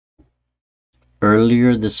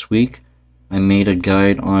earlier this week, I made a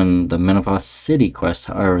guide on the Menaphos city quest.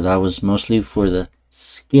 However, that was mostly for the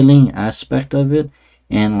skilling aspect of it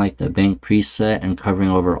and like the bank preset and covering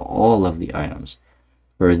over all of the items.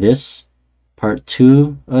 For this part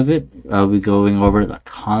 2 of it, I'll be going over the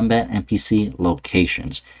combat NPC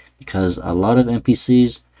locations, because a lot of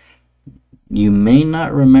NPCs you may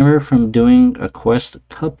not remember from doing a quest a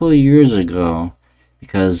couple years ago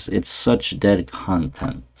because it's such dead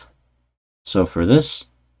content. So for this,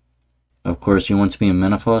 of course, you want to be in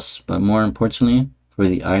Menaphos, but more importantly, for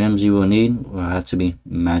the items you will need will have to be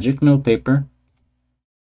magic notepaper,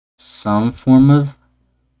 some form of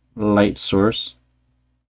light source,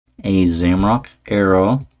 a Zamrock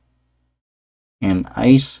arrow, an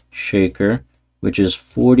ice shaker, which is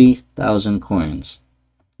 40,000 coins.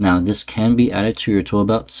 Now, this can be added to your tool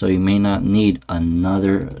belt, so you may not need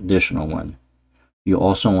another additional one. You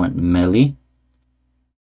also want melee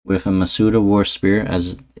with a Masuda War Spear,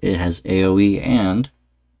 as it has AoE, and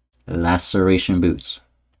laceration boots,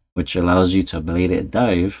 which allows you to bladed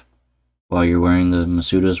dive while you're wearing the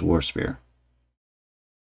Masuda's War Spear.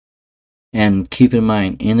 And keep in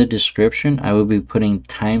mind, in the description, I will be putting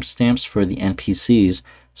timestamps for the NPCs,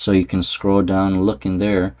 so you can scroll down and look in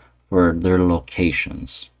there for their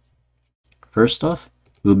locations. First off,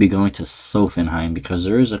 we'll be going to Sophenheim because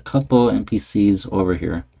there is a couple NPCs over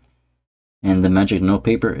here, and the magic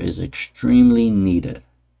notepaper is extremely needed.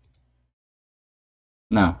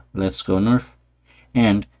 Now, let's go north,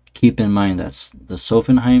 and keep in mind that the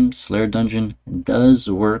Sophenheim Slayer dungeon does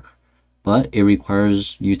work, but it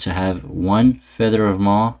requires you to have 1 Feather of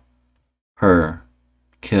Maw per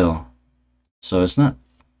kill. So it's not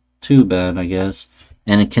too bad, I guess,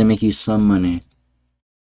 and it can make you some money.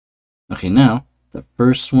 Okay, now, the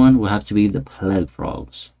first one will have to be the Plague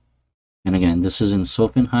Frogs. And again, this is in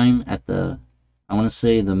Sophenheim at the, I want to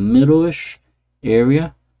say the middle-ish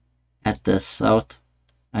area at the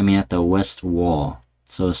at the west wall.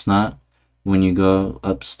 So it's not when you go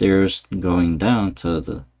upstairs going down to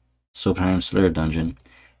the Sophenheim Slayer dungeon.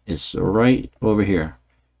 It's right over here.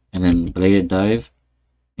 And then bladed dive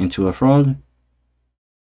into a frog.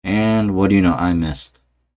 And what do you know, I missed.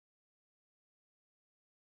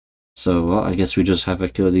 So, well, I guess we just have to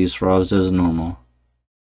kill these frogs as normal.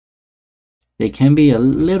 They can be a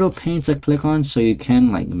little pain to click on, so you can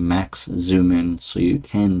like max zoom in so you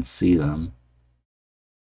can see them.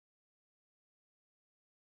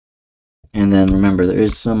 And then remember, there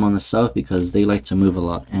is some on the south because they like to move a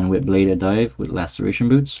lot. And with bladed dive, with laceration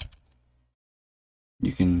boots,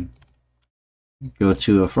 you can go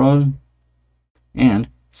to a frog. And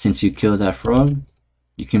since you kill that frog,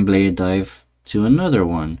 you can bladed dive to another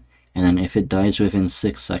one. And then if it dies within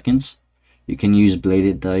 6 seconds, you can use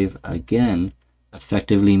bladed dive again,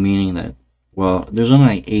 effectively meaning that, well, there's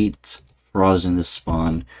only like 8 frogs in this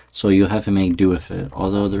spawn, so you'll have to make do with it.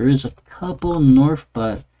 Although there is a couple north,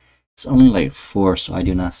 but it's only like 4, so I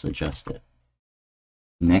do not suggest it.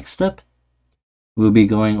 Next up, we'll be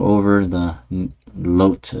going over the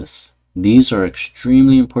Lotus. These are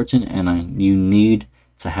extremely important, and you need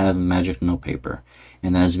to have magic notepaper.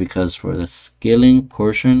 And that is because for the skilling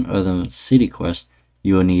portion of the city quest,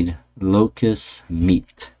 you will need Locust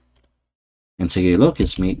meat. And to get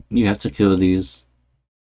Locust meat, you have to kill these.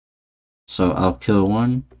 So I'll kill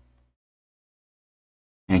one.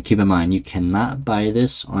 And keep in mind, you cannot buy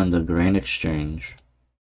this on the Grand Exchange.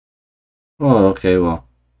 Oh, okay, well,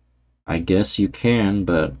 I guess you can,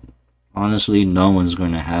 but honestly, no one's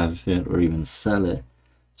going to have it or even sell it.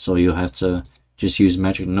 So you'll have to just use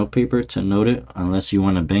magic notepaper to note it, unless you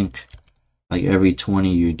want to bank like every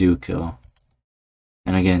 20 you do kill.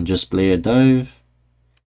 And again, just bladed dive,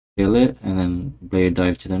 kill it, and then bladed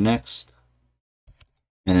dive to the next.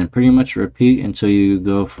 And then pretty much repeat until you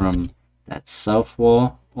go from that south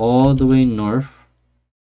wall all the way north.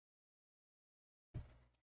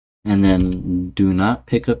 And then do not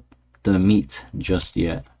pick up the meat just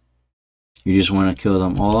yet. You just want to kill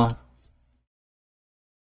them all.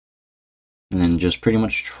 And then just pretty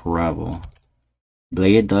much travel.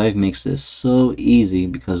 Bladed dive makes this so easy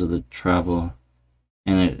because of the travel.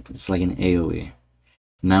 And it's like an AoE.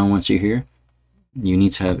 Now once you're here, you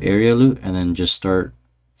need to have area loot and then just start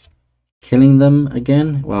killing them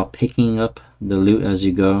again while picking up the loot as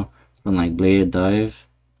you go from like bladed dive.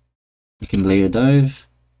 You can bladed dive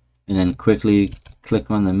and then quickly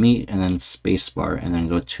click on the meat and then spacebar and then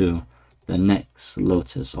go to the next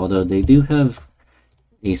Lotus. Although they do have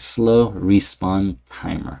a slow respawn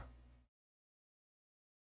timer.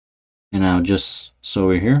 And now just so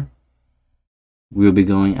we're here, we'll be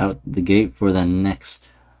going out the gate for the next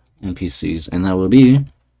NPCs, and that will be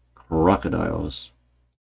Crocodiles.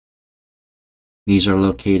 These are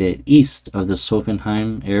located east of the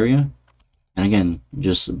Sophenheim area. And again,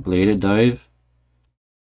 just bladed dive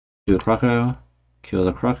to a crocodile, kill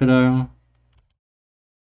the crocodile,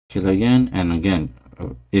 kill again, and again.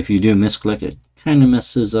 If you do misclick, it kind of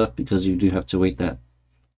messes up because you do have to wait that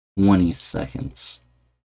 20 seconds.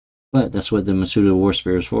 But that's what the Masuda War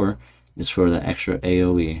Spear is for. It's for the extra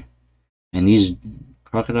AoE. And these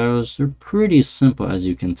crocodiles, they're pretty simple as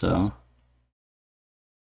you can tell.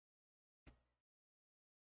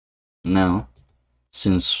 Now,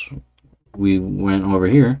 since we went over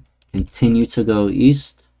here, continue to go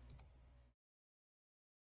east.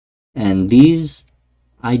 And these,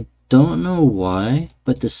 I don't know why,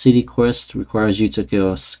 but the city quest requires you to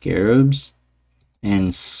kill Scarabs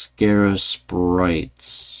and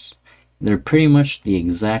Scabarites. They're pretty much the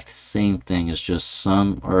exact same thing. It's just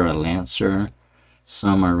some are a Lancer,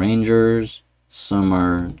 some are Rangers, some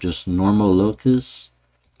are just normal Locusts.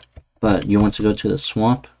 But you want to go to the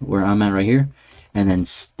swamp where I'm at right here, and then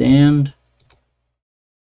stand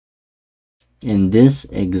in this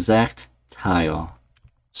exact tile.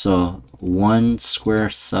 So 1 square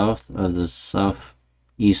south of the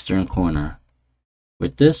southeastern corner.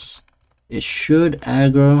 With this, it should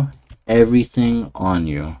aggro everything on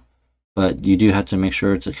you. But you do have to make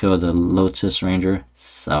sure to kill the Lotus Ranger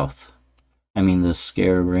south. I mean the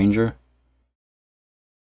Scarab Ranger.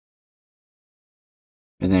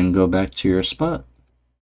 And then go back to your spot.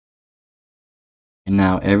 And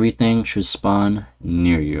now everything should spawn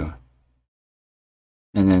near you.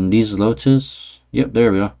 And then these Lotus, yep,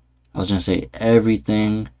 there we go. I was gonna say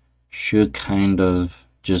everything should kind of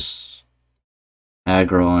just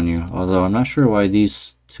aggro on you. Although I'm not sure why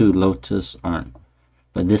these 2 Lotus aren't.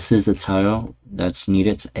 But this is the tile that's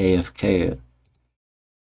needed to AFK it.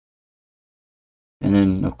 And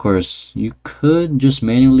then, of course, you could just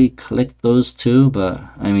manually click those 2, but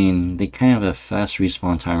I mean, they kind of have a fast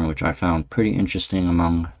respawn timer, which I found pretty interesting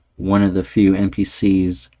among one of the few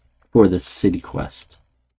NPCs for the city quest.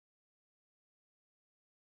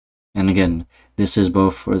 And again, this is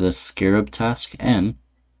both for the Scarab task and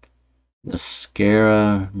the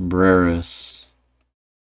Scarabraris.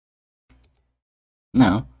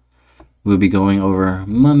 Now, we'll be going over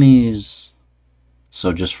Mummies.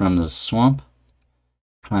 So just from the swamp,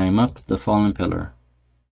 climb up the fallen pillar.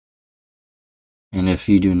 And if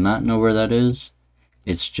you do not know where that is,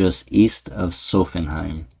 it's just east of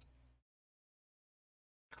Sophenheim.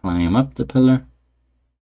 Climb up the pillar.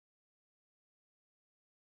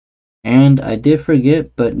 And I did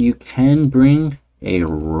forget, but you can bring a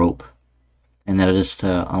rope. And that is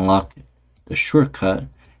to unlock the shortcut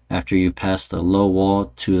after you pass the low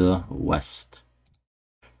wall to the west.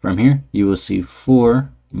 From here, you will see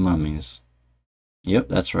 4 mummies. Yep,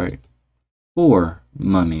 that's right. 4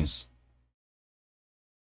 mummies.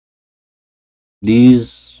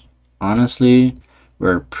 These, honestly,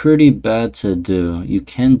 were pretty bad to do. You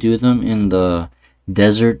can do them in the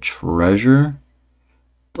desert treasure,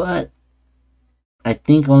 but I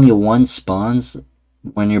think only 1 spawns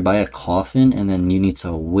when you're by a coffin, and then you need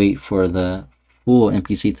to wait for the full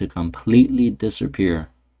NPC to completely disappear.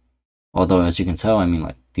 Although, as you can tell, I mean,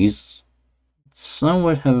 like, these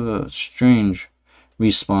somewhat have a strange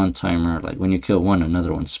respawn timer. Like, when you kill one,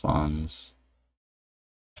 another one spawns.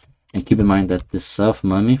 And keep in mind that this south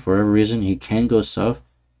mummy, for whatever reason, he can go south,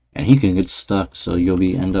 and he can get stuck, so you'll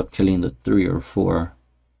end up killing the 3 or 4.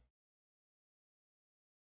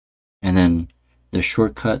 And then the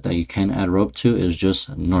shortcut that you can add rope to is just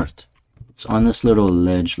north. It's on this little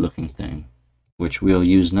ledge looking thing, which we'll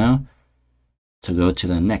use now to go to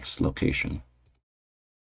the next location.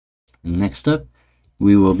 Next up,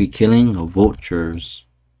 we will be killing vultures.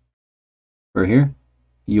 For here,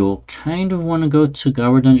 you'll kind of want to go to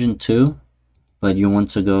Gower Dungeon 2, but you want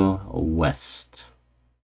to go west.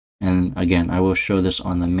 And again, I will show this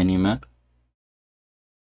on the mini-map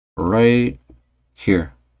right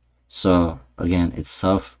here. So again, it's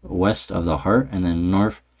southwest of the heart and then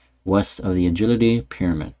northwest of the agility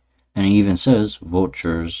pyramid. And it even says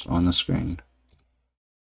vultures on the screen.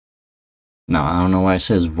 Now, I don't know why it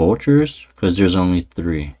says vultures, because there's only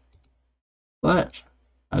 3. But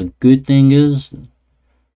a good thing is,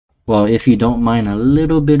 well, if you don't mind a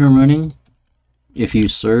little bit of running, if you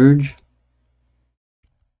surge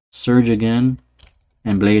again,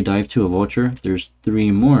 and blade dive to a vulture, there's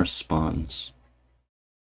 3 more spawns.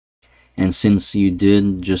 And since you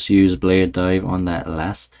did just use blade dive on that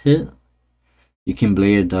last hit, you can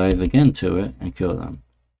blade dive again to it and kill them.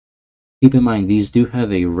 Keep in mind, these do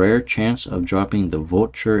have a rare chance of dropping the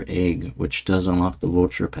vulture egg, which does unlock the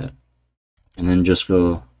vulture pet. And then just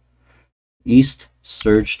go east,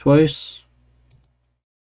 surge twice,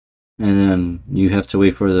 And then you have to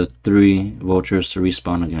wait for the 3 vultures to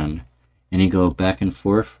respawn again. And you go back and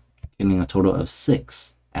forth, killing a total of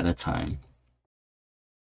 6 at a time.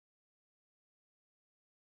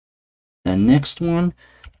 The next one,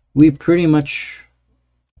 we pretty much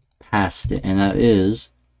passed it, and that is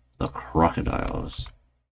the Crocodiles.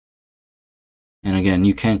 And again,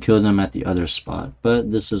 you can kill them at the other spot,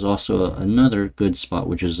 but this is also another good spot,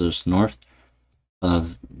 which is just north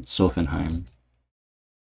of Sophenheim.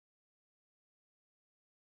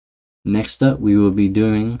 Next up, we will be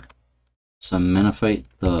doing some Menaphite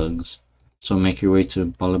Thugs. So make your way to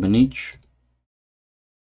Balabanich.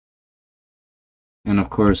 And of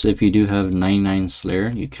course, if you do have 99 Slayer,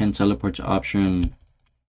 you can teleport to option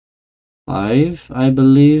 5, I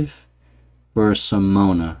believe, for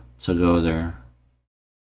Simona to go there.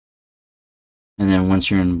 And then once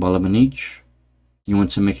you're in Balabanich, you want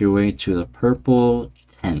to make your way to the purple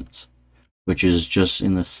tent, which is just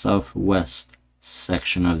in the southwest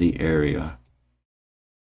section of the area.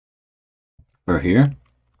 For here,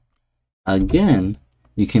 again,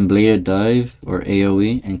 you can bladed dive or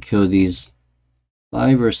AoE and kill these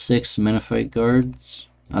 5 or 6 Menaphite guards,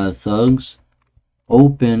 thugs,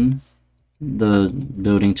 open the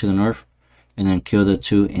building to the north, and then kill the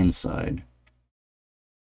 2 inside.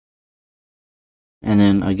 And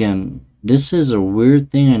then again, this is a weird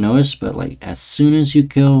thing I noticed, but like as soon as you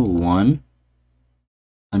kill one,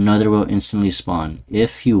 another will instantly spawn.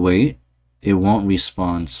 If you wait, it won't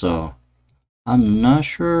respawn. So I'm not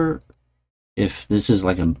sure if this is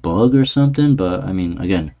like a bug or something, but I mean,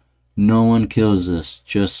 again, no one kills this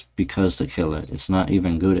just because to kill it. It's not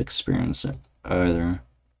even good experience either.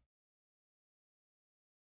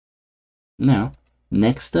 Now,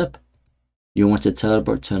 next up, you want to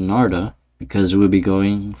teleport to Narda, because we'll be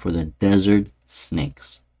going for the desert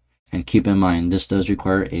snakes. And keep in mind, this does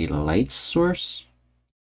require a light source,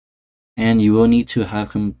 and you will need to have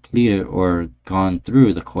completed or gone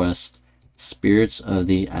through the quest Spirits of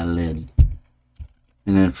the Alid.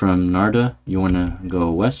 And then from Narda, you want to go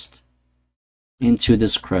west into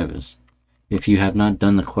this crevice. If you have not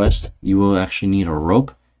done the quest, you will actually need a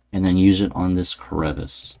rope and then use it on this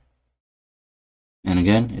crevice. And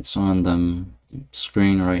again, it's on the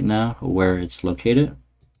screen right now where it's located.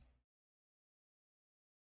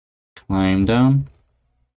 Climb down.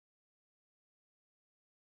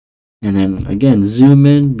 And then again, zoom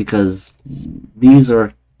in, because these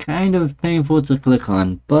are kind of painful to click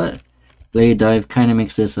on, but Blade Dive kind of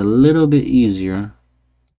makes this a little bit easier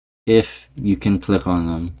if you can click on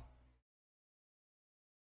them.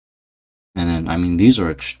 And then, I mean, these are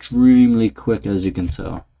extremely quick, as you can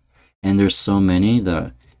tell. And there's so many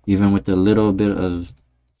that even with a little bit of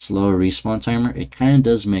slow respawn timer, it kind of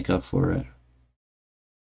does make up for it.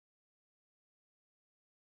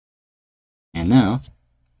 And now,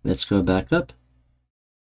 let's go back up.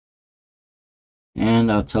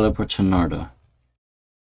 And I'll teleport to Narda.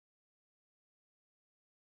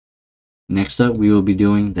 Next up, we will be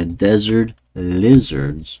doing the Desert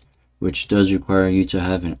Lizards, which does require you to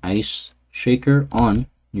have an ice shaker on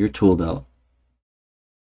your tool belt.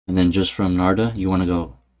 And then just from Narda, you want to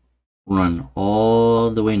go run all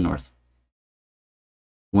the way north.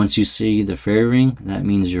 Once you see the fairy ring, that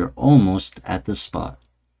means you're almost at the spot.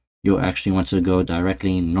 You'll actually want to go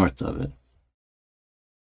directly north of it.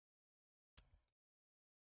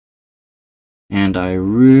 And I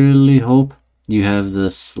really hope you have the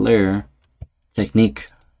Slayer technique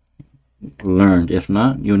learned. If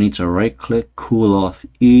not, you'll need to right click, cool off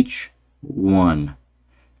each one,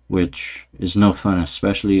 which is no fun,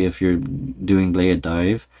 especially if you're doing Blade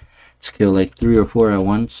Dive. To kill like 3 or 4 at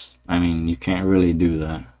once, I mean, you can't really do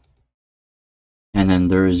that. And then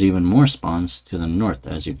there is even more spawns to the north,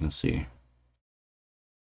 as you can see.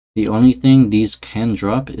 The only thing these can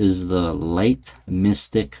drop is the light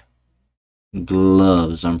mystic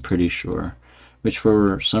gloves, I'm pretty sure, which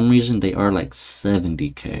for some reason they are like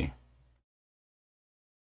 70k.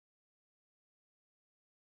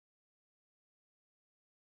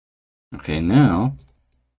 Okay, now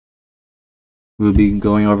we'll be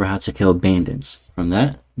going over how to kill bandits. From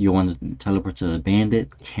that, you want to teleport to the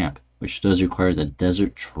bandit camp, which does require the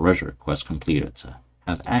desert treasure quest completed to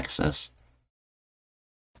have access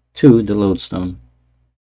to the lodestone.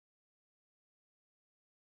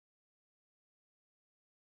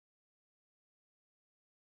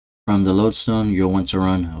 From the lodestone, you'll want to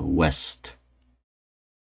run west.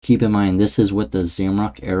 Keep in mind, this is what the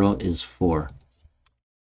Zamrock arrow is for.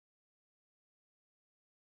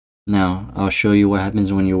 Now, I'll show you what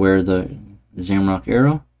happens when you wear the Zamrock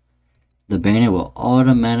arrow. The bandit will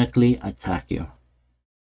automatically attack you.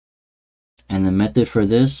 And the method for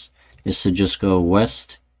this is to just go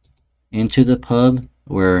west into the pub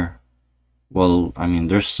where, well, I mean,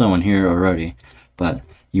 there's someone here already, but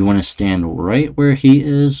you want to stand right where he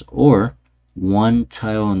is, or one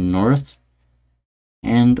tile north,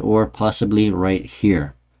 and or possibly right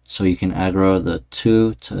here, so you can aggro the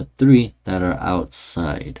 2 to 3 that are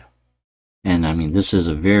outside. And I mean, this is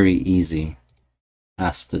a very easy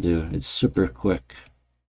task to do. It's super quick.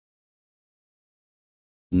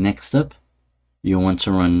 Next up, you want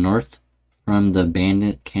to run north from the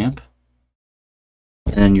bandit camp,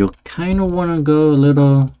 and you'll kind of want to go a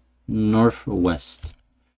little northwest.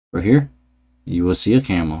 For here, you will see a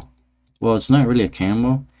camel. Well, it's not really a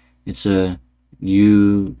camel. It's a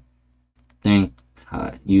Ugthankis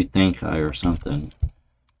or something.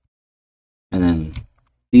 And then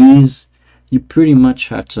these, you pretty much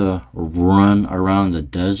have to run around the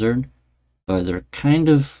desert, but they're kind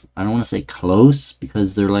of, I don't want to say close,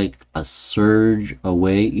 because they're like a surge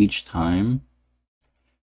away each time.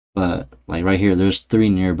 But like right here, there's 3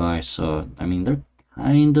 nearby, so I mean, they're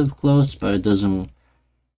kind of close, but it doesn't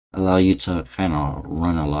allow you to kind of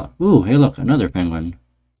run a lot. Ooh, hey look, another penguin.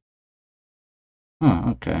 Oh,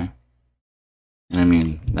 okay. And I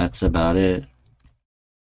mean, that's about it.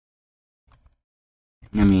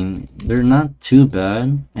 I mean, they're not too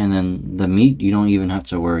bad, and then the meat you don't even have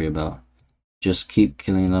to worry about. Just keep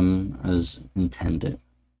killing them as intended.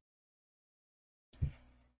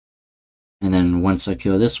 And then once I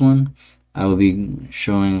kill this one, I will be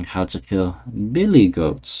showing how to kill billy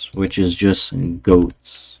goats, which is just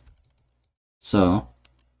goats. So,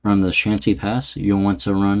 from the Shanty Pass, you'll want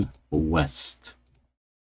to run west.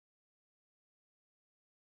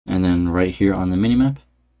 And then right here on the minimap,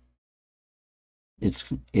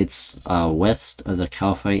 it's west of the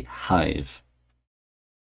Kalphite hive.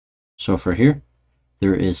 So for here,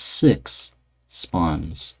 there is 6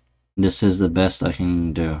 spawns. This is the best I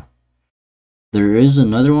can do. There is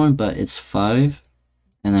another one, but it's 5,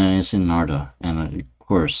 and then it's in Narda. And of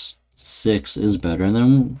course, 6 is better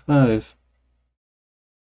than 5.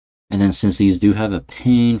 And then since these do have a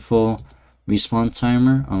painful respawn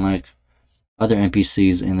timer, unlike other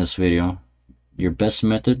NPCs in this video, your best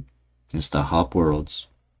method is to hop worlds.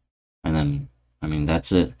 And then, I mean,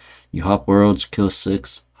 that's it. You hop worlds, kill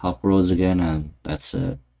 6, hop worlds again, and that's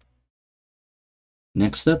it.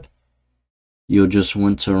 Next up, you'll just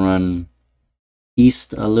want to run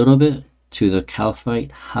east a little bit to the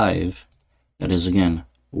Kalphite hive. That is, again,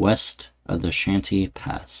 west of the Shanty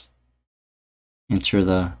Pass. Enter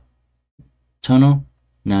the tunnel.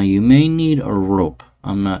 Now you may need a rope.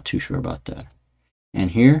 I'm not too sure about that.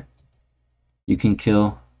 And here, you can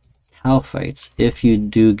kill Kalphites if you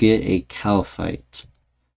do get a Kalphite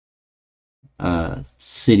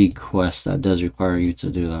city quest that does require you to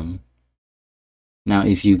do them. Now,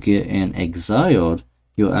 if you get an Exiled,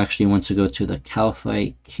 you'll actually want to go to the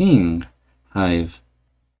Kalphite King hive,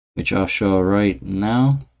 which I'll show right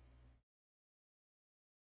now.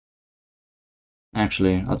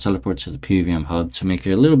 Actually, I'll teleport to the PVM hub to make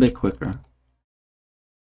it a little bit quicker.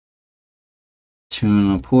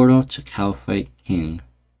 Tune a portal to Kalphite King.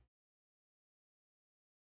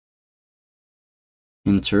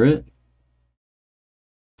 Enter it.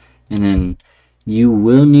 And then you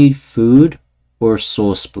will need food or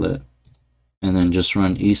soul split. And then just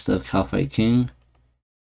run east of Kalphite King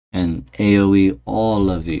and AoE all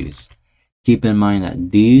of these. Keep in mind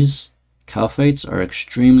that these Kalphites are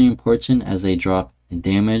extremely important as they drop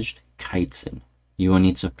damaged chitin. You will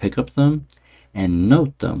need to pick up them and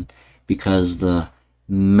note them, because the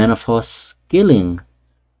Menaphos skilling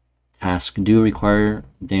task do require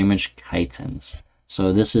damaged chitins.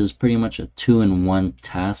 So this is pretty much a 2-in-1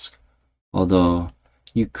 task, although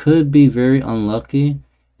you could be very unlucky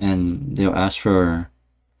and they'll ask for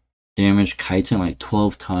damaged chitin like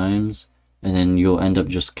 12 times, and then you'll end up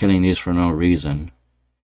just killing these for no reason.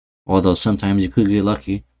 Although sometimes you could get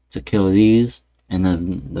lucky to kill these, and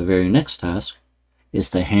then the very next task is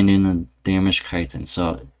to hand in a damaged chitin.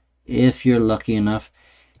 So if you're lucky enough,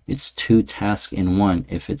 it's 2 tasks in 1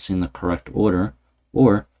 if it's in the correct order,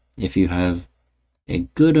 or if you have a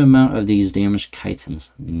good amount of these damaged chitins,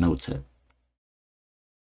 note it.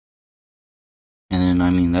 And then, I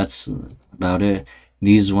mean, that's about it.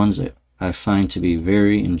 These ones I find to be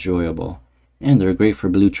very enjoyable, and they're great for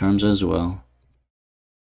blue charms as well.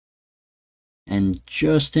 And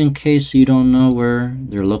just in case you don't know where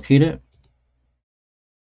they're located,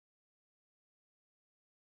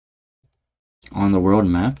 on the world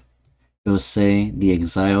map, it'll say the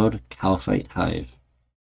Exiled Kalphite hive.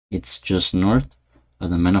 It's just north of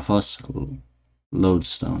the Menaphos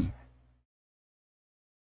lodestone.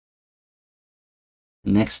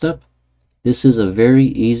 Next up, This is a very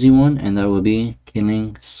easy one, and that will be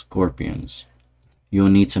killing scorpions. You'll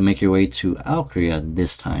need to make your way to Alcria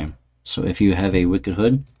this time. So if you have a Wicked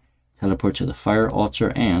Hood, teleport to the fire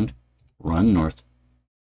altar and run north.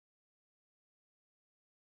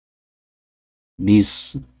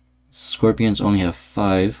 These scorpions only have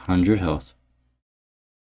 500 health.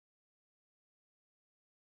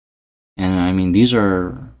 And I mean, these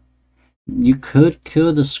are... You could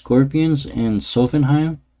kill the scorpions in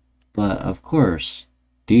Sophenheim, but of course,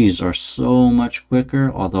 these are so much quicker,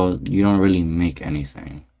 although you don't really make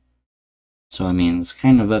anything. So I mean, it's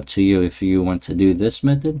kind of up to you if you want to do this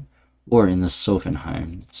method or in the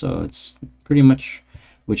Sophenheim. So it's pretty much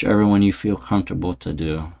whichever one you feel comfortable to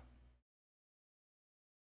do.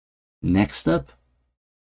 Next up,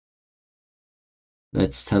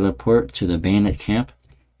 let's teleport to the bandit camp,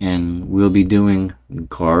 and we'll be doing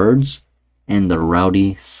guards and the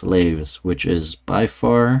rowdy slaves, which is by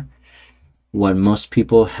far what most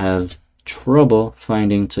people have trouble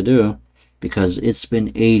finding to do, because it's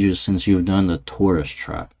been ages since you've done the tourist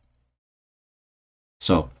trap.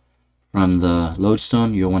 So from the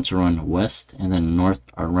lodestone, you'll want to run west and then north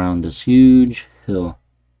around this huge hill.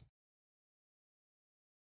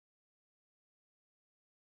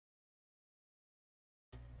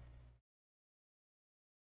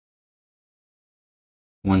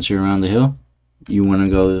 Once you're around the hill, you want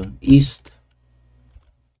to go east.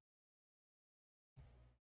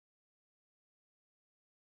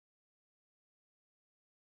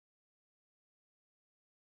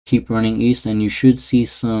 Keep running east and you should see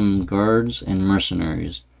some guards and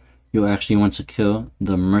mercenaries. You'll actually want to kill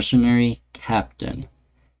the mercenary captain.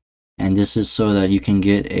 And this is so that you can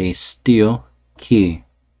get a steel key,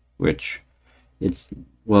 which it's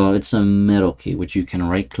a metal key, which you can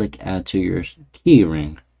right click add to your key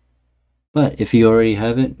ring. But if you already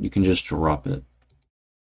have it, you can just drop it.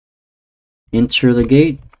 Enter the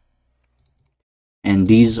gate, and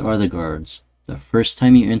these are the guards. The first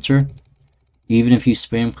time you enter, even if you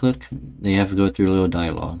spam click, they have to go through a little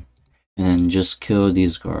dialogue. And then just kill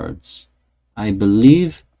these guards. I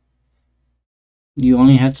believe you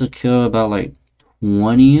only had to kill about like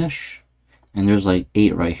 20-ish. And there's like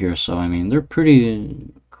 8 right here, so I mean, they're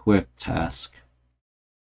pretty quick task.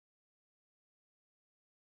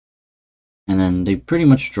 And then they pretty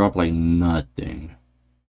much drop like nothing.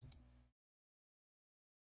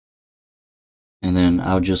 And then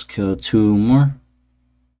I'll just kill 2 more.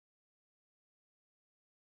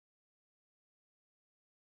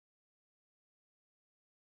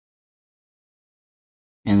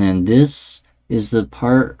 And then this is the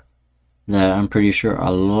part that I'm pretty sure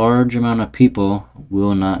a large amount of people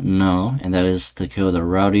will not know, and that is to kill the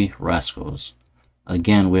rowdy rascals.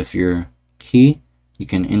 Again, with your key, you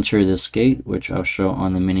can enter this gate, which I'll show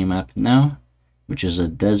on the minimap now, which is a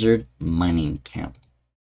desert mining camp.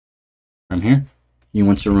 From here, you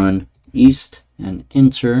want to run east and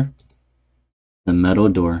enter the metal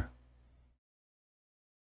door.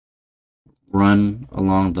 Run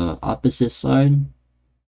along the opposite side.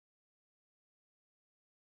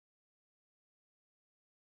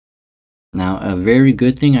 Now, a very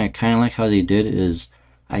good thing I kind of like how they did is,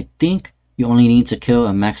 I think you only need to kill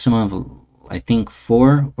a maximum of, I think,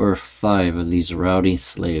 4 or 5 of these rowdy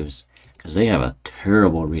slaves, because they have a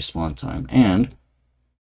terrible respawn time. And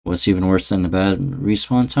what's even worse than the bad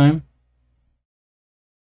respawn time?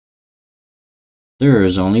 There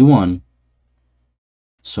is only one.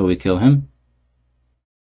 So we kill him.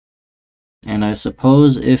 And I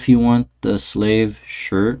suppose if you want the slave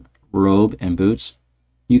shirt, robe, and boots,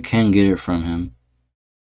 you can get it from him.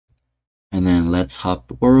 And then let's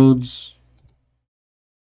hop worlds.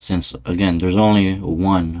 Since, again, there's only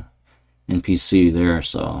one NPC there,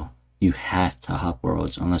 so you have to hop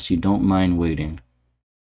worlds unless you don't mind waiting.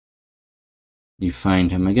 You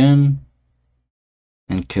find him again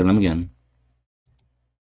and kill him again.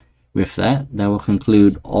 With that will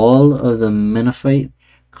conclude all of the Menaphite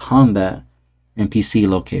combat NPC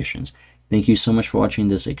locations. Thank you so much for watching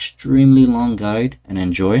this extremely long guide, and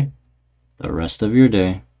enjoy the rest of your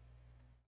day.